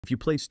If you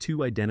place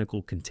two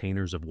identical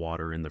containers of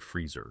water in the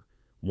freezer,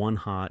 one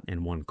hot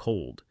and one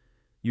cold,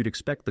 you'd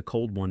expect the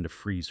cold one to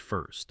freeze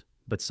first,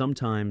 but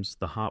sometimes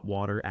the hot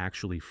water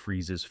actually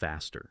freezes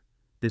faster.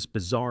 This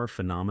bizarre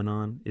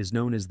phenomenon is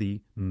known as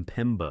the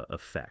Mpemba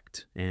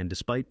effect, and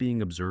despite being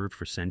observed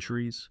for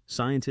centuries,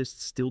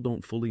 scientists still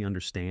don't fully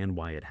understand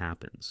why it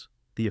happens.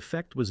 The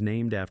effect was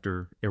named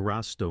after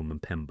Erasto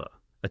Mpemba,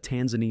 a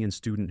Tanzanian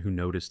student who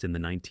noticed in the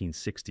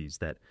 1960s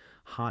that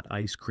hot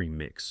ice cream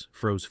mix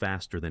froze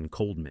faster than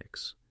cold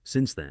mix.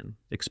 Since then,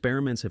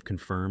 experiments have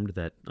confirmed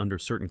that under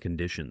certain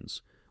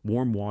conditions,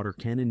 warm water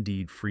can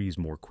indeed freeze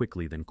more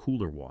quickly than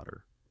cooler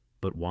water.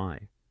 But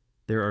why?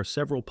 There are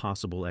several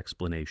possible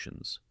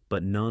explanations,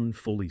 but none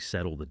fully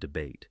settle the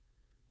debate.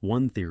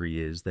 One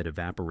theory is that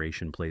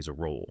evaporation plays a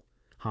role.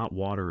 Hot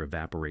water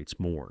evaporates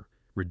more,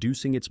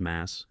 reducing its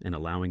mass and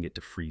allowing it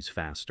to freeze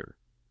faster.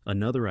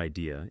 Another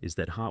idea is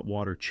that hot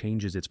water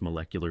changes its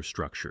molecular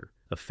structure,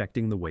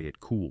 affecting the way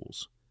it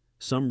cools.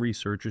 Some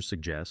researchers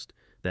suggest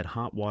that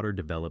hot water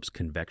develops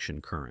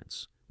convection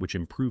currents, which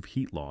improve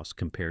heat loss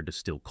compared to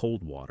still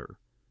cold water.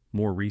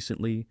 More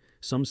recently,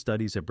 some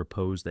studies have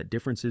proposed that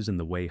differences in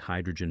the way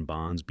hydrogen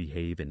bonds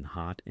behave in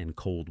hot and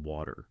cold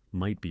water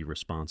might be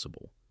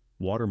responsible.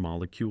 Water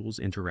molecules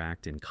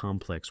interact in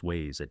complex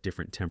ways at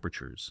different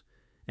temperatures,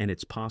 and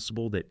it's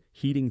possible that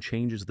heating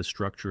changes the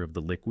structure of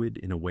the liquid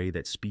in a way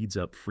that speeds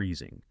up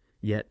freezing.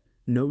 Yet,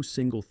 no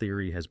single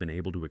theory has been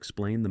able to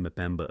explain the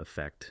Mpemba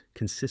effect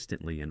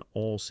consistently in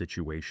all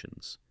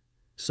situations.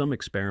 Some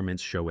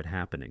experiments show it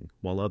happening,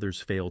 while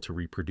others fail to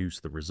reproduce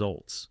the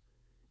results.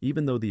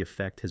 Even though the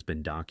effect has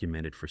been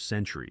documented for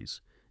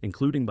centuries,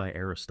 including by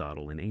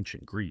Aristotle in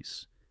ancient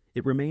Greece,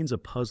 it remains a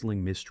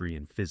puzzling mystery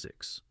in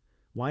physics.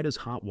 Why does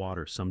hot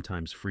water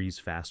sometimes freeze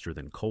faster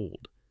than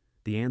cold?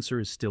 The answer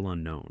is still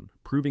unknown,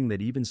 proving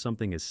that even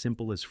something as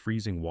simple as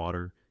freezing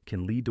water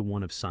can lead to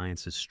one of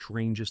science's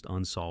strangest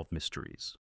unsolved mysteries.